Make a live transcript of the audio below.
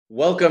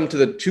Welcome to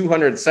the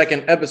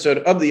 202nd episode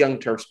of the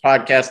YoungTerps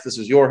podcast. This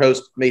is your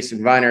host,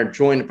 Mason Viner,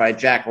 joined by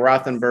Jack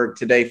Rothenberg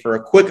today for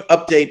a quick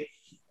update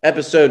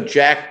episode.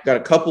 Jack, got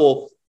a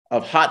couple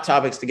of hot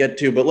topics to get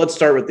to, but let's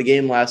start with the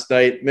game last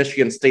night.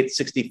 Michigan State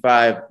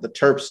 65, the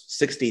Terps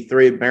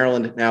 63.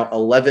 Maryland now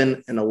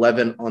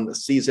 11-11 on the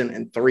season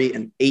and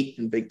 3-8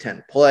 in Big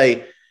Ten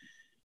play.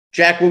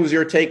 Jack, what was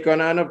your take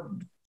on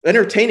an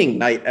entertaining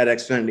night at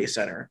Xfinity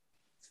Center?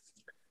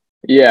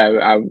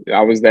 Yeah,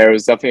 I was there. It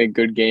was definitely a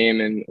good game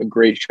and a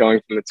great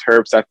showing from the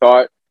Terps. I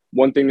thought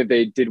one thing that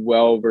they did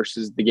well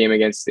versus the game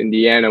against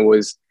Indiana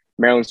was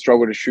Maryland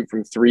struggled to shoot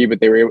from three, but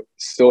they were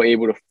still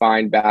able to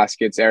find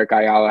baskets. Eric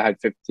Ayala had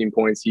 15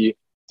 points. He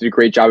did a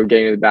great job of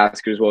getting to the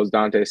basket, as well as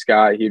Dante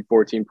Scott. He had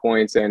 14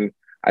 points. And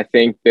I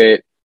think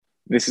that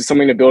this is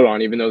something to build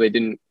on. Even though they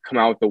didn't come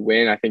out with the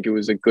win, I think it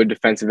was a good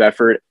defensive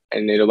effort,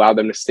 and it allowed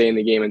them to stay in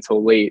the game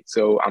until late.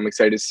 So I'm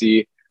excited to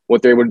see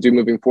what they're able to do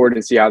moving forward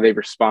and see how they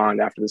respond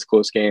after this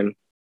close game.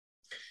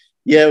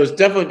 Yeah, it was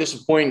definitely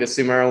disappointing to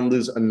see Maryland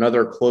lose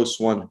another close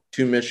one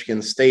to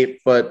Michigan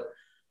State. But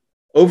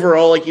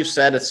overall, like you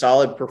said, a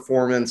solid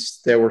performance.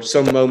 There were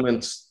some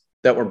moments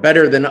that were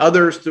better than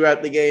others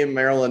throughout the game.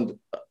 Maryland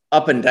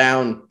up and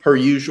down per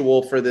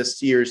usual for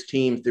this year's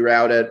team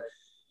throughout it.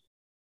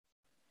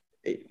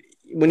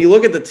 When you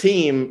look at the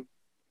team,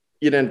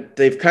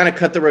 they've kind of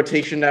cut the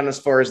rotation down as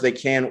far as they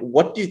can.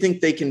 What do you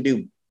think they can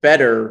do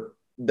better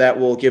that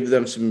will give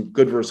them some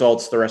good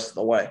results the rest of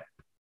the way?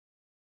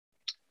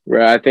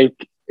 Right. I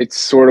think it's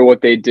sort of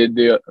what they did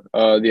the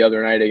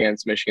other night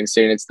against Michigan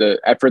State. And it's the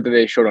effort that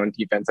they showed on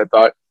defense. I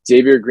thought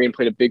Xavier Green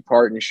played a big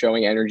part in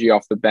showing energy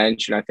off the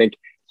bench. And I think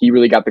he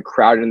really got the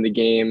crowd in the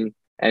game.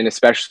 And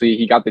especially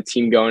he got the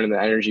team going and the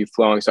energy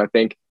flowing. So I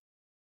think,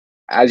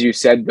 as you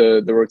said,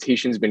 the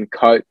rotation's been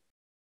cut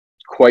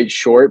quite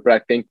short. But I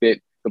think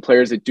that the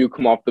players that do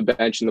come off the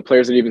bench and the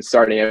players that even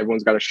starting,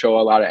 everyone's got to show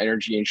a lot of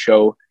energy and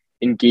show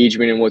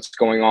engagement in what's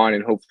going on,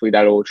 and hopefully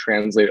that will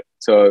translate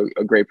to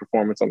a great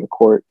performance on the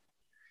court.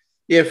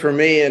 Yeah, for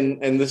me, and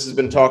this has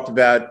been talked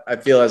about, I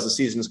feel, as the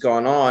season's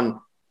gone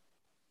on,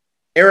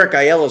 Eric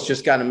Ayala's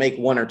just got to make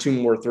one or two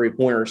more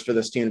three-pointers for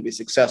this team to be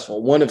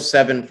successful. 1 of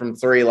 7 from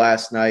three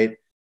last night,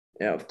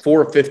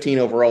 4 of 15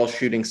 overall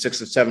shooting,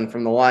 6 of 7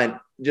 from the line.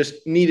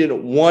 Just needed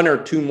 1 or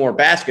 2 more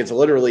baskets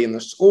literally in the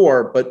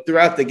score, but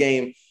throughout the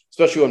game,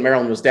 especially when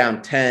Maryland was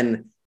down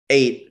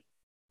 10-8,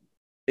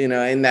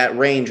 in that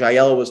range,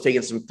 Ayala was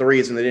taking some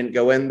threes and they didn't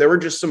go in. There were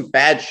just some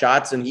bad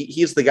shots, and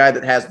he's the guy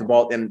that has the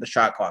ball at the end of the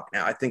shot clock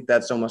now. I think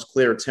that's almost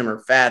clear. It's him or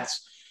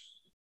Fats.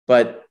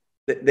 But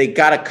they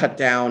got to cut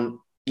down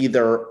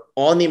either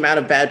on the amount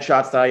of bad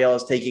shots that Ayala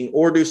is taking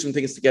or do some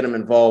things to get him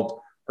involved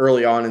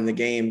early on in the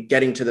game,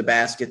 getting to the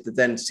basket that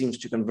then seems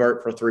to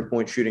convert for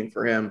three-point shooting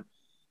for him.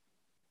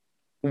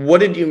 What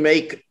did you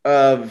make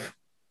of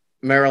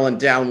Maryland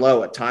down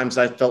low? At times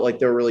I felt like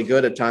they were really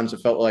good. At times it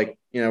felt like,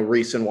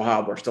 Reese and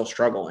Wahab were still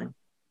struggling.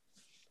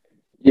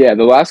 Yeah,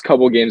 the last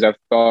couple of games I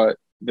thought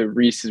that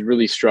Reese has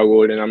really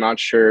struggled, and I'm not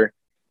sure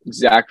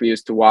exactly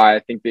as to why. I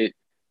think that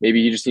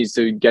maybe he just needs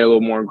to get a little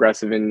more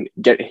aggressive and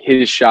get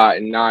his shot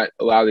and not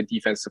allow the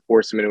defense to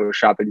force him into a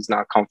shot that he's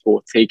not comfortable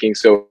with taking.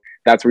 So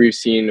that's where you've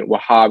seen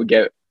Wahab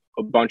get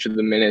a bunch of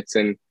the minutes,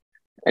 and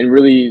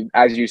really,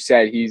 as you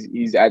said,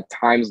 he's at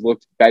times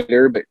looked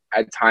better, but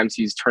at times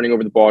he's turning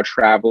over the ball,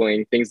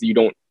 traveling, things that you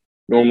don't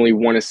normally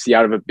want to see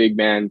out of a big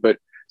man. But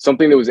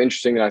something that was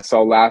interesting that I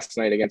saw last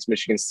night against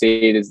Michigan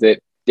State is that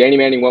Danny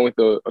Manning went with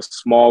a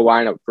small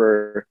lineup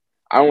for,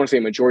 I don't want to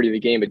say majority of the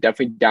game, but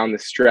definitely down the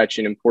stretch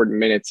in important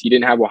minutes. He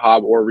didn't have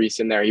Wahab or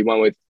Reese in there. He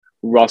went with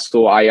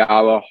Russell,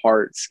 Ayala,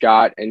 Hart,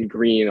 Scott, and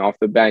Green off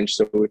the bench.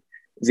 So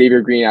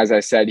Xavier Green, as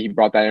I said, he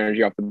brought that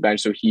energy off the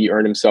bench, so he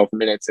earned himself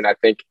minutes. And I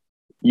think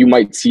you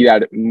might see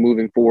that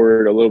moving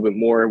forward a little bit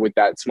more with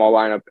that small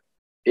lineup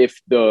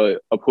if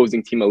the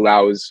opposing team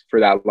allows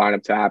for that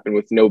lineup to happen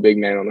with no big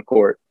man on the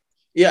court.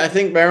 Yeah, I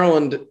think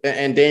Maryland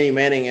and Danny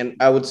Manning, and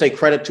I would say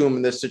credit to him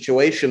in this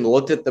situation,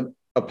 looked at the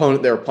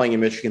opponent they were playing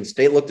in Michigan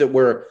State, looked at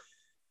where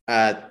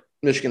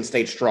Michigan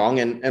State's strong.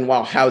 And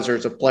while Hauser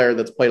is a player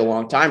that's played a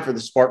long time for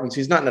the Spartans,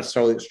 he's not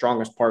necessarily the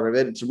strongest part of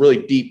it. It's a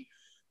really deep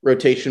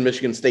rotation.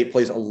 Michigan State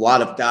plays a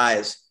lot of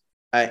guys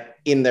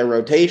in their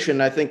rotation.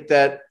 I think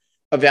that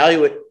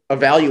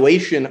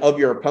evaluation of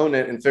your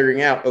opponent and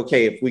figuring out,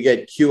 okay, if we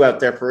get Q out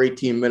there for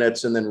 18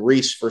 minutes and then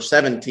Reese for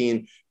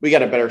 17, we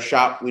got a better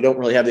shot. We don't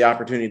really have the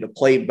opportunity to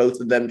play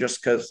both of them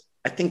just because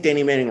I think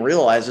Danny Manning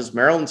realizes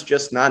Maryland's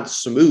just not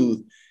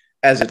smooth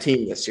as a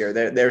team this year.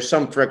 There's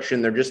some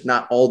friction. They're just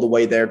not all the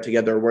way there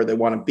together where they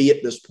want to be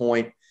at this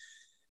point.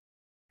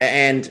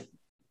 And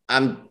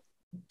I'm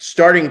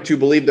starting to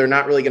believe they're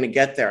not really going to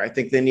get there. I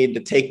think they need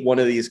to take one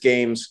of these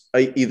games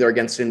either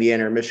against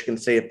Indiana or Michigan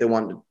State if they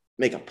want to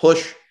make a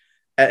push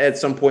at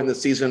some point in the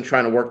season,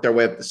 trying to work their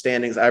way up the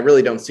standings. I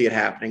really don't see it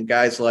happening.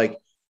 Guys like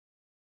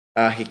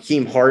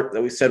Hakeem Hart,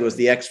 that we said was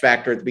the X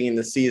factor at the beginning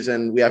of the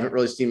season, we haven't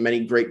really seen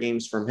many great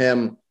games from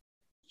him.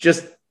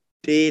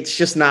 It's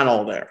just not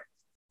all there.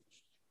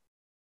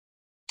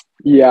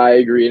 Yeah, I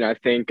agree. And I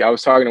think I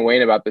was talking to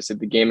Wayne about this at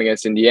the game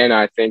against Indiana.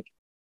 I think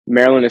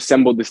Maryland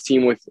assembled this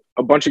team with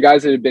a bunch of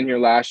guys that had been here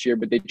last year,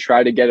 but they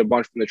tried to get a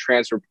bunch from the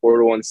transfer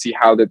portal and see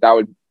how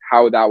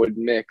that would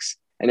mix.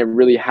 And it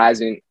really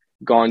hasn't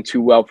gone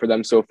too well for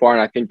them so far.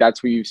 And I think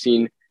that's what you've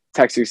seen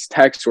Texas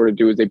Tech sort of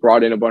do, is they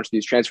brought in a bunch of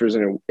these transfers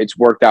and it's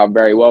worked out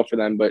very well for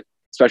them. But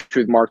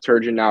especially with Mark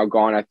Turgeon now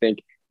gone, I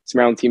think this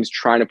Maryland team's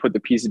trying to put the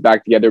pieces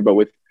back together, but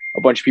with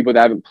a bunch of people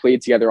that haven't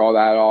played together all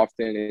that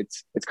often,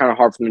 it's kind of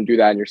hard for them to do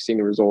that, and you're seeing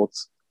the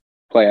results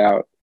play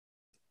out.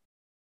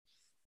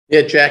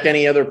 Yeah, Jack,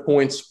 any other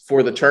points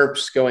for the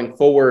Terps going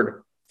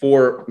forward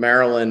for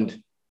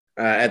Maryland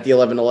at the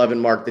 11-11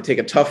 mark? They take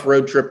a tough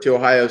road trip to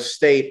Ohio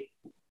State,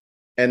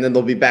 and then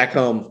they'll be back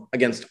home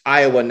against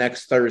Iowa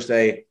next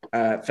Thursday,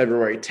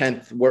 February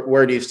 10th.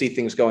 Where do you see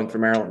things going for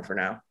Maryland for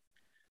now?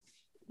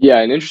 Yeah,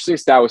 an interesting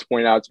stat was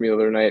pointed out to me the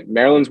other night.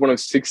 Maryland's one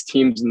of 6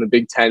 teams in the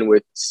Big Ten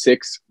with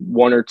 6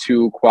 1 or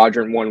 2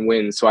 quadrant 1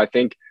 wins. So I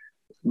think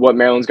what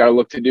Maryland's got to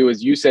look to do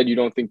is, you said you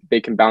don't think that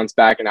they can bounce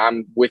back, and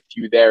I'm with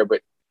you there,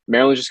 but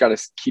Maryland's just got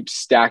to keep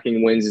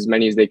stacking wins, as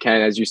many as they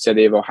can. As you said,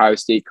 they have Ohio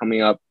State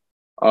coming up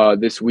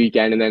this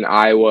weekend and then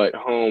Iowa at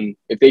home.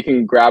 If they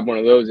can grab one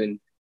of those and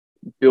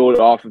build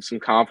off of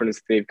some confidence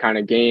that they've kind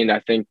of gained, I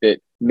think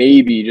that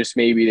maybe, just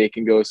maybe, they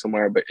can go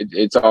somewhere, but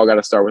it's all got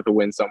to start with a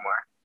win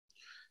somewhere.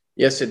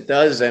 Yes, it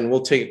does. And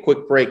we'll take a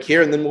quick break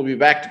here, and then we'll be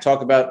back to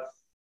talk about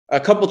a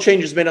couple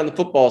changes made on the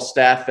football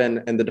staff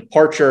and the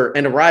departure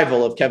and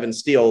arrival of Kevin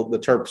Steele, the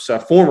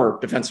Terps' former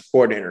defensive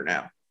coordinator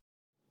now.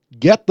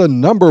 Get the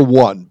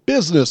 #1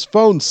 business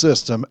phone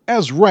system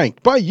as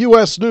ranked by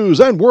U.S. News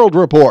and World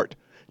Report.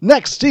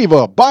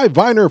 Nextiva by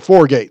Viner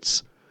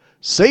Forgates.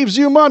 Saves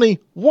you money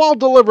while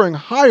delivering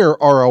higher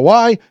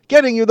ROI,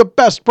 getting you the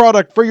best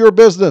product for your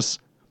business.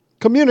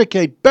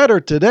 Communicate better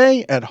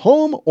today at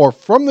home or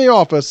from the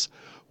office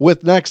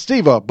with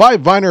Nextiva by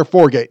Viner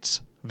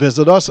Forgates.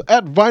 Visit us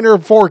at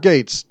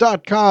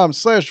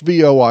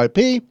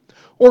vinerforgates.com/VOIP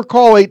or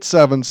call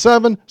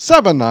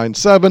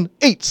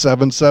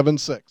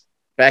 877-797-8776.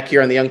 Back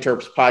here on the Young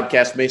Terps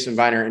podcast, Mason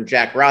Viner and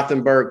Jack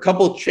Rothenberg.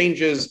 Couple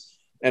changes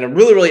and a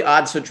really, really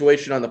odd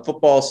situation on the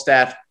football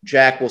staff.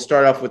 Jack, we'll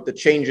start off with the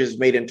changes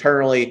made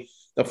internally.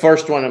 The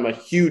first one, I'm a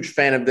huge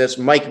fan of this.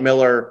 Mike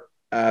Miller,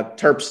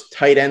 Terps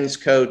tight ends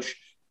coach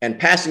and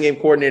passing game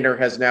coordinator,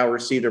 has now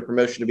received a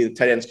promotion to be the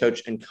tight ends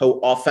coach and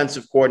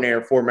co-offensive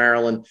coordinator for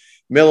Maryland.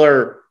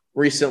 Miller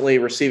recently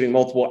receiving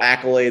multiple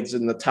accolades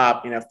in the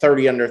top,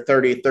 30 under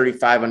 30,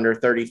 35 under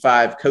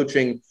 35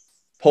 coaching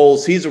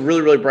polls. He's a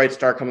really, really bright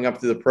star coming up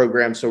through the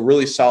program. So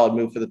really solid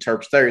move for the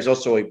Terps there. He's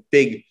also a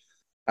big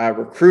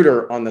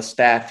recruiter on the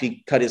staff.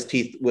 He cut his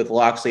teeth with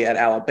Loxley at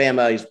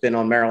Alabama. He's been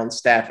on Maryland's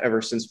staff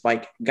ever since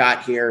Mike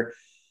got here.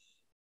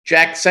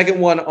 Jack, second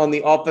one on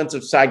the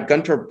offensive side,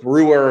 Gunter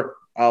Brewer,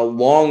 a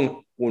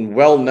long and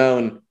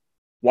well-known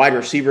wide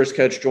receivers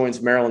coach,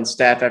 joins Maryland's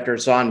staff after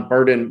Zahn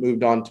Burden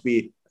moved on to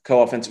be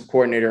co-offensive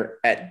coordinator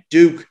at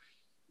Duke.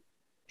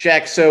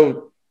 Jack,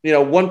 so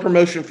one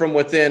promotion from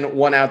within,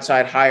 one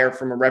outside hire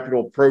from a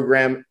reputable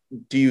program.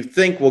 Do you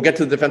think, we'll get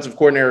to the defensive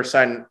coordinator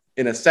side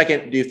in a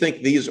second, do you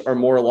think these are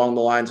more along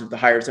the lines of the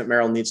hires that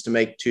Maryland needs to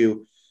make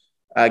to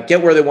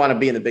get where they want to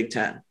be in the Big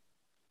Ten?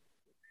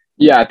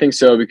 Yeah, I think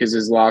so, because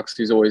as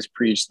Loxley's always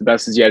preached, the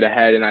best is yet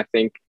ahead. And I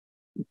think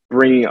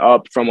bringing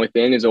up from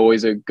within is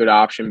always a good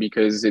option,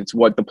 because it's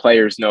what the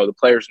players know. The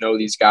players know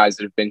these guys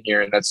that have been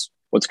here, and that's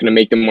what's going to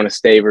make them want to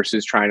stay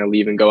versus trying to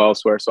leave and go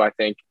elsewhere. So I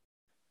think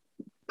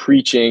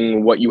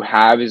preaching what you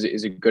have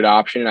is a good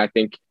option. I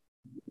think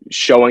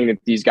showing that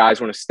these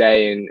guys want to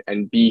stay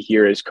and be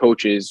here as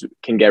coaches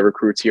can get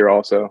recruits here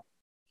also.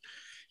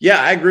 Yeah,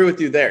 I agree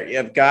with you there. You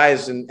have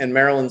guys, and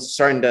Maryland's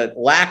starting to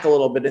lack a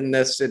little bit in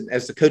this, and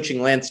as the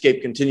coaching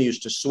landscape continues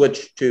to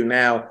switch to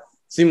now,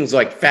 seems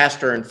like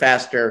faster and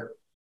faster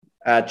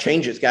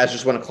changes. Guys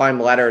just want to climb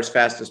the ladder as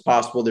fast as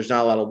possible. There's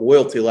not a lot of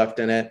loyalty left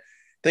in it.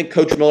 I think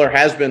Coach Miller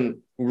has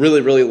been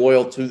really, really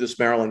loyal to this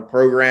Maryland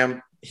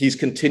program. He's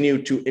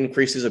continued to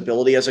increase his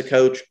ability as a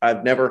coach.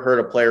 I've never heard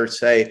a player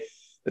say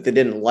that they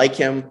didn't like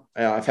him.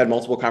 I've had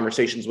multiple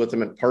conversations with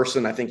him in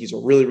person. I think he's a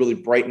really, really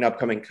bright and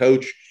upcoming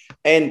coach.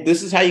 And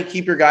this is how you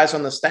keep your guys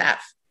on the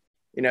staff.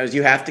 As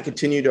you have to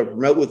continue to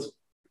promote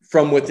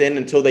from within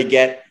until they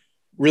get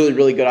really,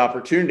 really good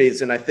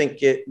opportunities. And I think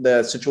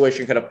the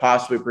situation could have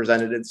possibly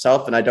presented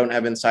itself. And I don't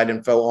have inside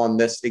info on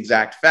this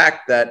exact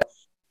fact that,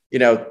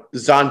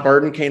 Zahn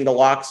Burden came to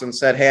Locks and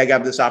said, hey, I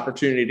got this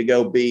opportunity to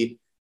go be,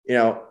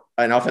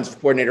 an offensive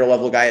coordinator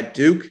level guy at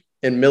Duke.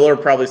 And Miller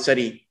probably said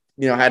he,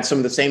 had some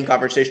of the same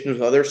conversations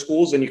with other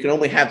schools, and you can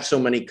only have so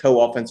many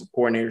co-offensive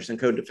coordinators and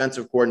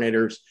co-defensive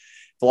coordinators.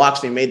 If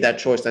Loxley made that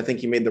choice, I think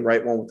he made the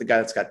right one with the guy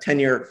that's got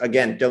tenure.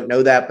 Again, don't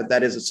know that, but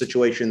that is a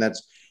situation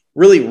that's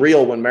really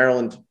real when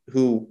Maryland,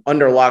 who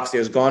under Loxley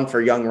has gone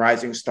for young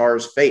rising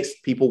stars, face.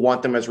 People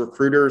want them as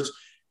recruiters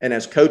and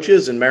as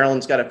coaches, and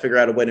Maryland's got to figure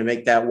out a way to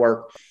make that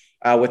work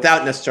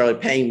without necessarily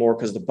paying more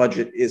because the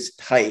budget is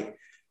tight.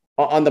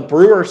 On the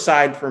Brewer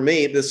side, for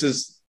me, this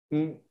is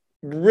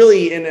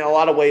really, in a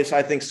lot of ways,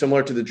 I think,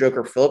 similar to the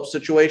Joker Phillips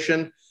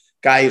situation.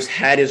 Guy who's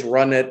had his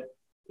run at,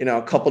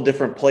 a couple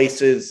different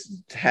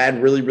places,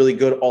 had really, really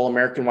good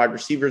All-American wide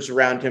receivers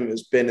around him,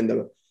 has been in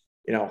the,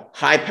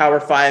 high Power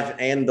 5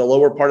 and the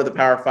lower part of the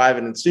Power 5,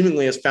 and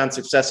seemingly has found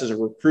success as a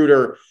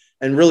recruiter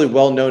and really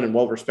well-known and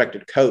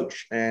well-respected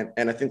coach. And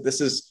I think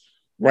this is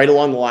right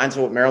along the lines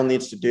of what Maryland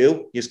needs to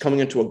do. He's coming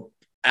into an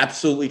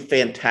absolutely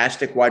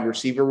fantastic wide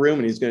receiver room,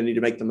 and he's going to need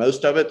to make the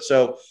most of it.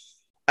 So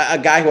a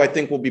guy who I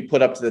think will be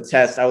put up to the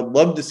test. I would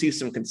love to see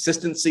some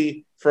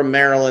consistency from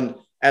Maryland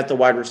at the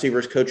wide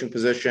receivers coaching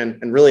position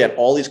and really at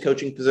all these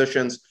coaching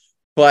positions.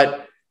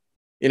 But,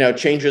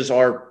 changes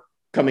are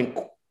coming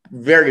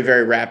very,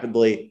 very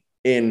rapidly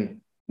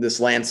in this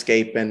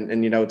landscape.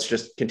 And it's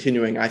just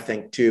continuing, I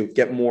think, to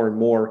get more and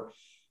more.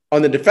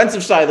 On the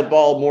defensive side of the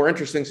ball, more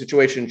interesting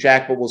situation,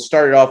 Jack, but we'll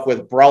start it off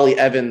with Brawley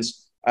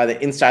Evans, the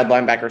inside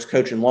linebackers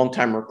coach and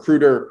longtime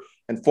recruiter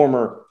and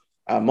former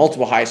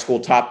multiple high school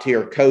top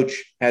tier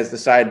coach,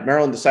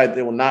 Maryland decided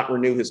they will not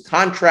renew his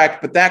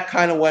contract, but that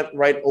kind of went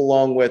right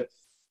along with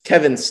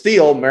Kevin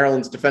Steele,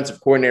 Maryland's defensive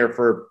coordinator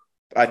for,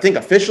 I think,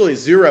 officially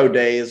 0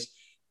 days,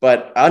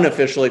 but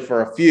unofficially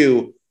for a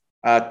few,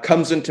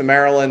 comes into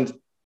Maryland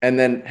and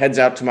then heads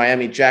out to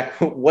Miami. Jack,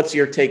 what's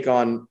your take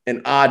on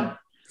an odd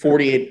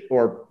 48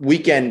 or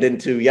weekend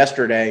into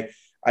yesterday,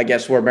 I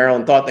guess, where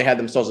Maryland thought they had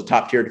themselves a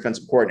top tier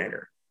defensive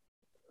coordinator?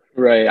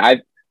 Right.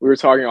 We were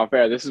talking off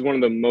air. This is one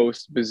of the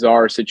most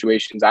bizarre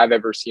situations I've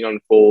ever seen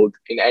unfold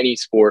in any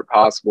sport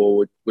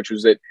possible, which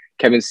was that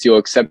Kevin Steele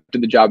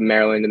accepted the job in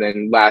Maryland and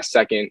then last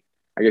second,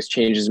 I guess,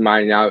 changed his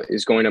mind and now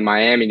is going to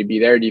Miami to be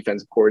their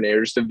defensive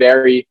coordinator. Just a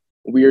very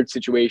weird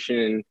situation.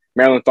 And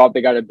Maryland thought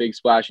they got a big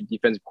splash at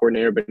defensive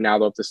coordinator, but now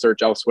they'll have to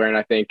search elsewhere. And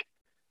I think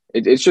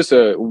it's just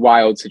a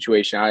wild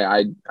situation.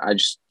 I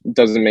just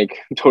doesn't make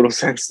total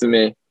sense to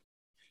me.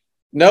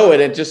 No,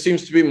 and it just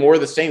seems to be more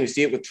of the same. You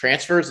see it with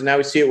transfers, and now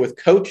we see it with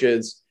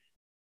coaches.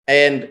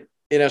 And,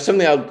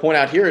 something I would point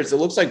out here is it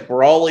looks like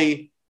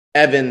Brawley,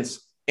 Evans,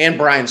 and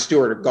Brian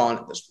Stewart are gone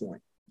at this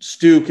point.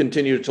 Stu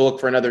continued to look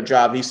for another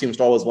job. He seems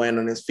to always land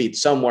on his feet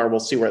somewhere. We'll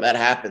see where that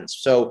happens.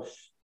 So,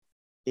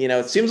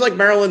 it seems like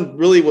Maryland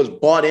really was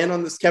bought in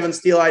on this Kevin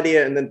Steele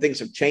idea, and then things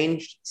have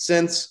changed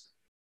since.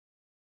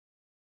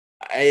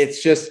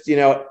 It's just,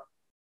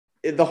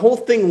 the whole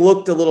thing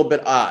looked a little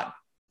bit odd.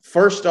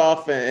 First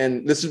off,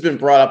 and this has been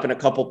brought up in a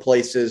couple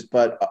places,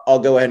 but I'll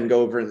go ahead and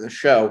go over in the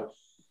show.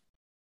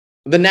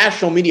 The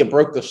national media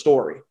broke the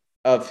story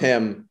of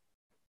him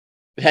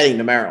heading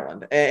to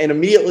Maryland. And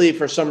immediately,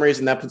 for some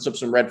reason, that puts up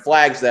some red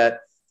flags that,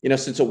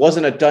 since it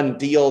wasn't a done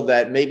deal,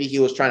 that maybe he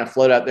was trying to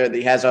float out there that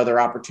he has other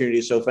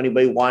opportunities. So if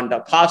anybody wanted to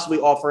possibly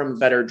offer him a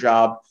better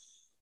job,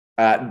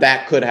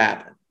 that could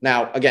happen.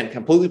 Now, again,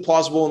 completely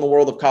plausible in the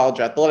world of college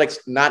athletics,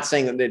 not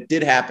saying that it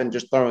did happen,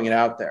 just throwing it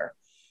out there.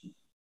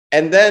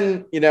 And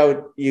then,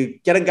 you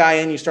get a guy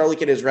in, you start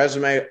looking at his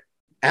resume.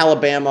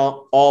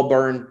 Alabama,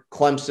 Auburn,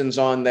 Clemson's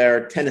on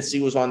there.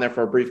 Tennessee was on there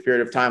for a brief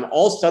period of time.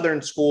 All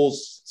Southern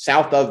schools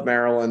south of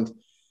Maryland.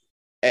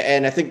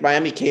 And I think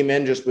Miami came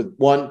in just with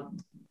one.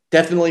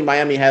 Definitely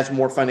Miami has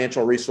more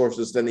financial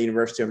resources than the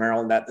University of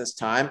Maryland at this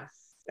time.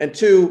 And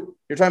two,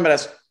 you're talking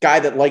about a guy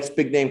that likes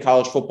big-name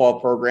college football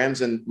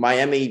programs. And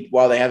Miami,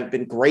 while they haven't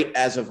been great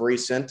as of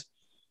recent,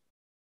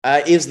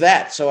 is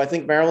that. So I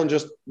think Maryland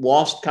just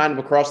lost kind of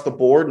across the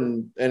board,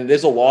 and it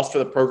is a loss for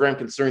the program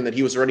considering that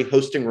he was already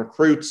hosting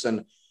recruits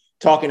and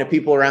talking to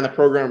people around the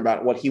program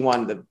about what he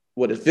wanted,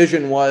 what his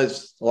vision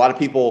was. A lot of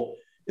people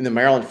in the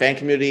Maryland fan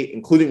community,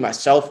 including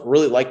myself,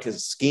 really liked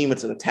his scheme.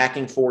 It's an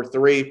attacking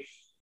 4-3.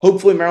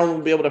 Hopefully Maryland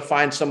will be able to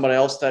find somebody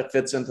else that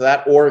fits into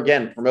that, or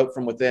again, promote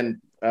from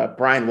within.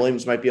 Brian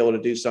Williams might be able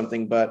to do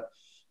something, but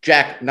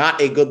Jack,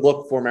 not a good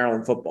look for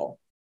Maryland football.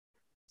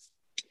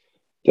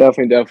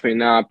 Definitely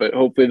not. But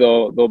hopefully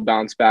they'll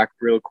bounce back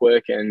real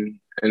quick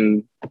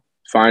and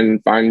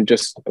find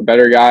just a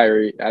better guy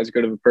or as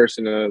good of a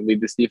person to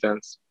lead this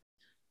defense.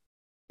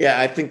 Yeah,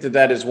 I think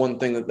that is one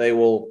thing that they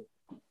will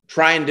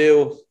try and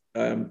do.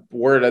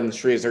 Word on the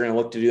street is they're going to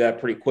look to do that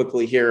pretty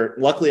quickly here.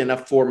 Luckily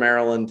enough for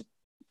Maryland,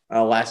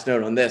 last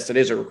note on this, it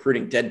is a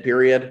recruiting dead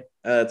period.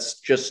 It's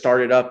just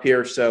started up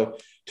here. So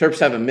Terps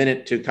have a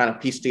minute to kind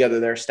of piece together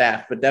their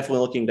staff, but definitely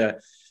looking to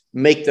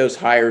make those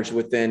hires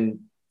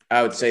within,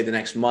 I would say, the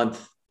next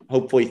month,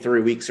 hopefully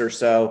 3 weeks or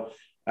so.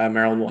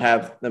 Maryland will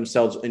have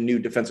themselves a new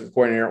defensive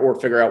coordinator or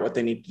figure out what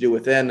they need to do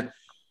within.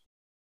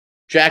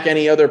 Jack,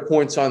 any other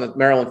points on the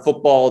Maryland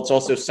football? It's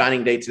also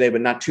signing day today,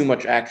 but not too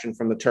much action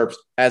from the Terps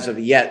as of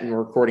yet, and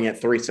we're recording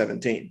at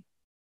 3:17.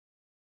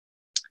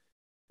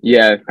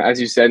 Yeah,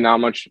 as you said, not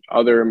much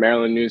other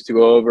Maryland news to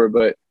go over,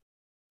 but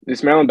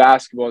this Maryland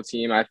basketball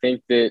team, I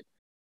think that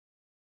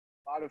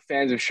a lot of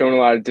fans have shown a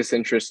lot of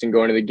disinterest in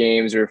going to the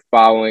games or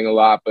following a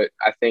lot, but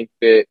I think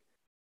that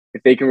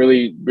if they can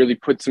really, really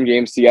put some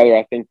games together,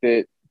 I think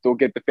that they'll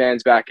get the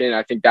fans back in.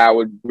 I think that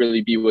would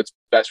really be what's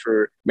best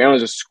for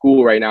Maryland as a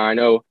school right now. I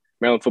know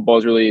Maryland football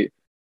is really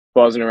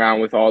buzzing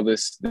around with all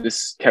this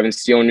Kevin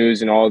Steele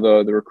news and all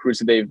the recruits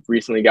that they've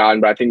recently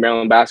gotten, but I think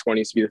Maryland basketball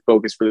needs to be the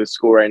focus for the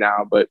school right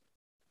now. But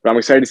I'm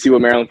excited to see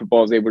what Maryland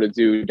football is able to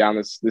do down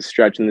this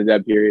stretch in the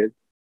dead period.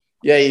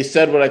 Yeah, you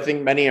said what I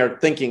think many are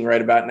thinking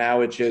right about now,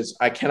 which is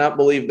I cannot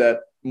believe that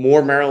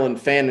more Maryland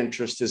fan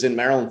interest is in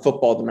Maryland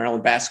football than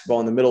Maryland basketball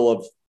in the middle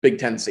of Big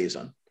Ten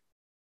season.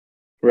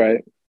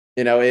 Right.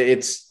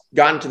 It's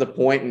gotten to the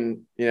point,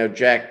 and,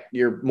 Jack,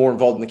 you're more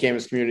involved in the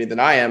campus community than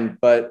I am,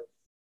 but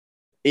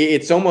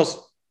it's almost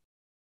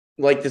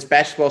like this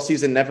basketball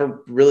season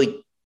never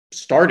really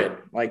started.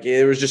 Like,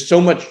 there was just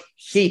so much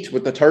heat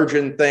with the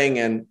Turgeon thing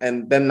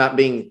and them not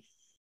being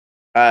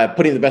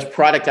putting the best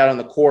product out on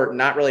the court,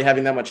 not really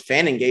having that much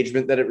fan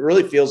engagement, that it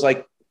really feels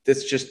like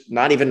it's just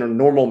not even a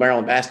normal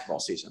Maryland basketball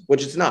season,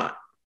 which it's not.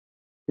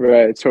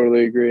 Right.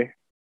 Totally agree.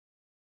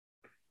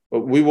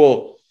 But we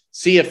will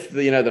see if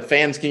the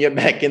fans can get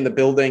back in the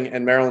building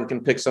and Maryland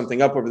can pick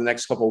something up over the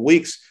next couple of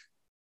weeks.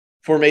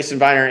 For Mason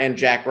Viner and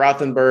Jack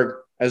Rothenberg,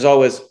 as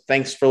always,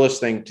 thanks for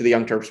listening to the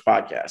Young Terps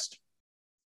podcast.